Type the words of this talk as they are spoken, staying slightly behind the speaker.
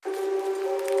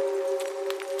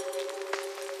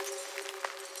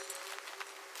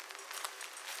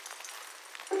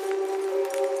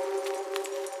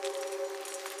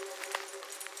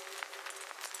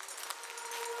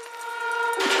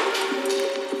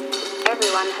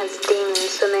Everyone has demons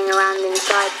swimming around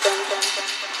inside them.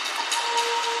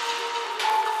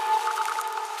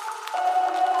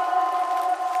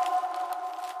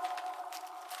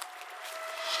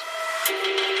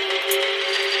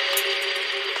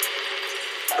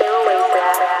 They're always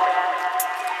there.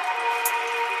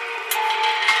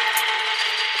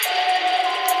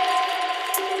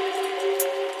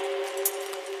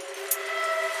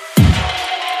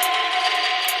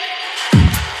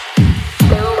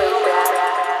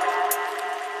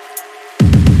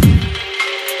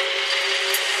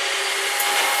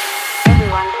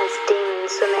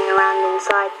 Swimming around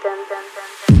inside them.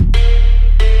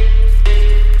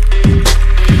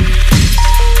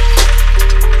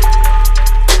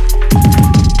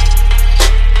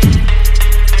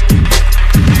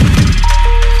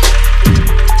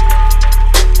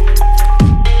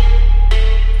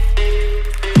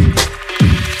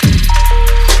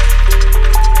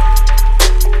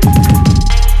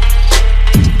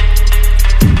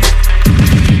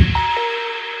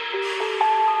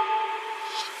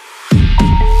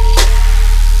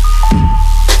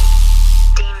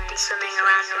 Swimming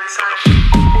around inside.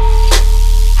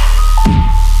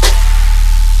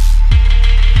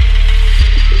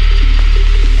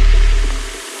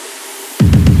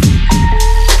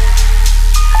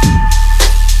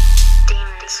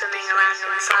 Demons swimming around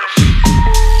inside.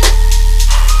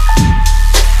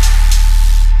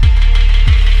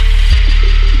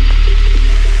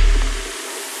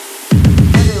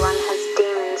 Everyone has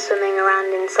demons swimming around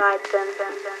inside them.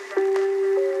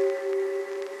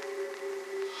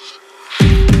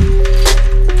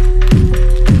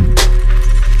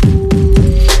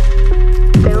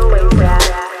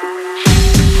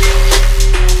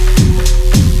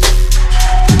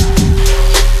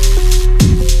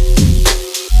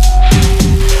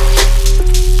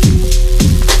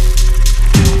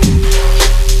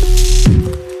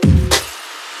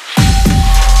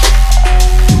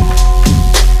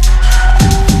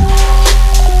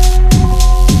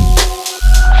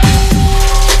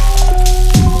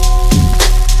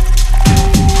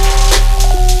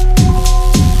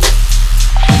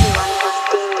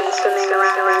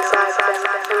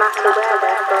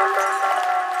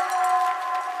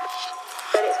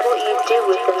 But it's what you do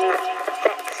with them that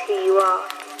affects who you are.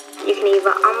 You can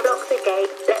either unblock the gate,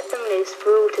 let them loose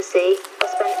for all to see, or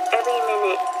spend every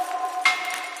minute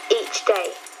each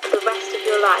day for the rest of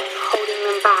your life holding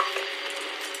them back,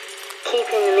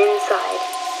 keeping them inside,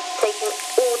 taking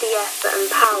all the effort and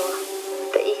power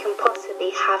that you can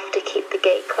possibly have to keep the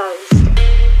gate closed.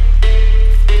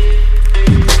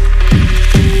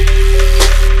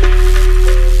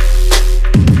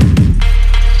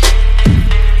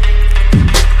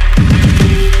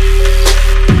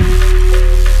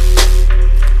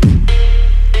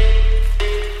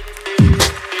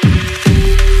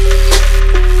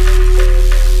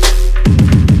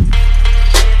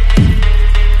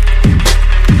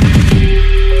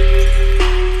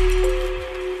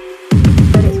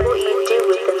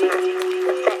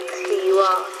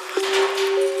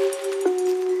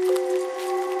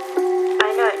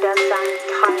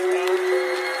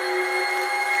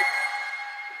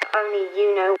 Only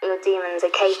you know what your demons are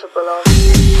capable of.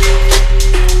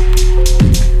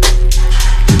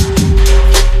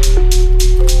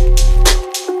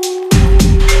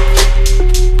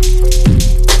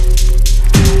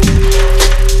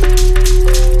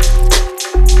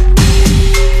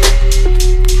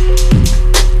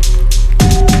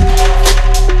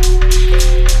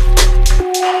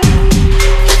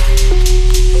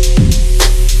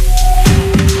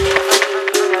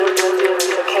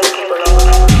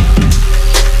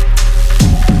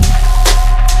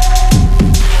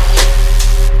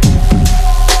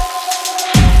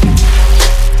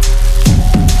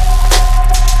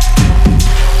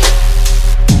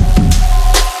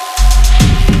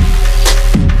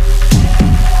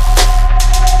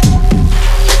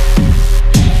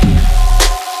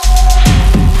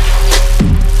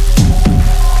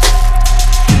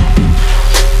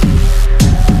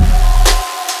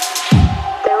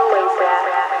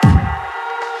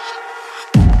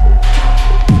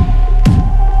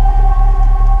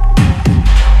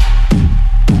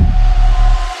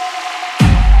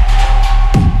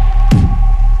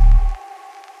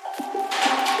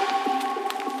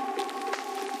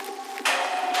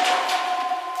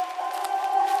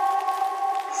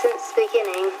 Since the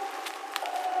beginning,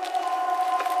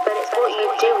 but it's what you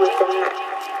do with them that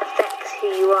affects who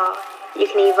you are. You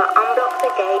can either unblock the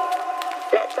gate,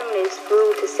 let them loose for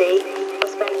all to see, or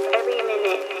spend every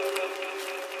minute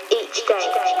each day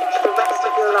for the rest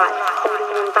of your life holding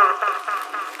them back,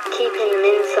 keeping them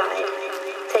inside,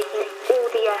 taking all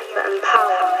the effort and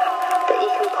power that you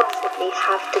can possibly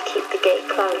have to keep the gate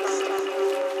closed.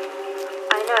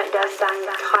 I know it does sound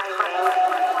tiring,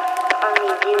 but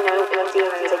only you know what your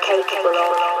demons are capable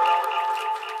of.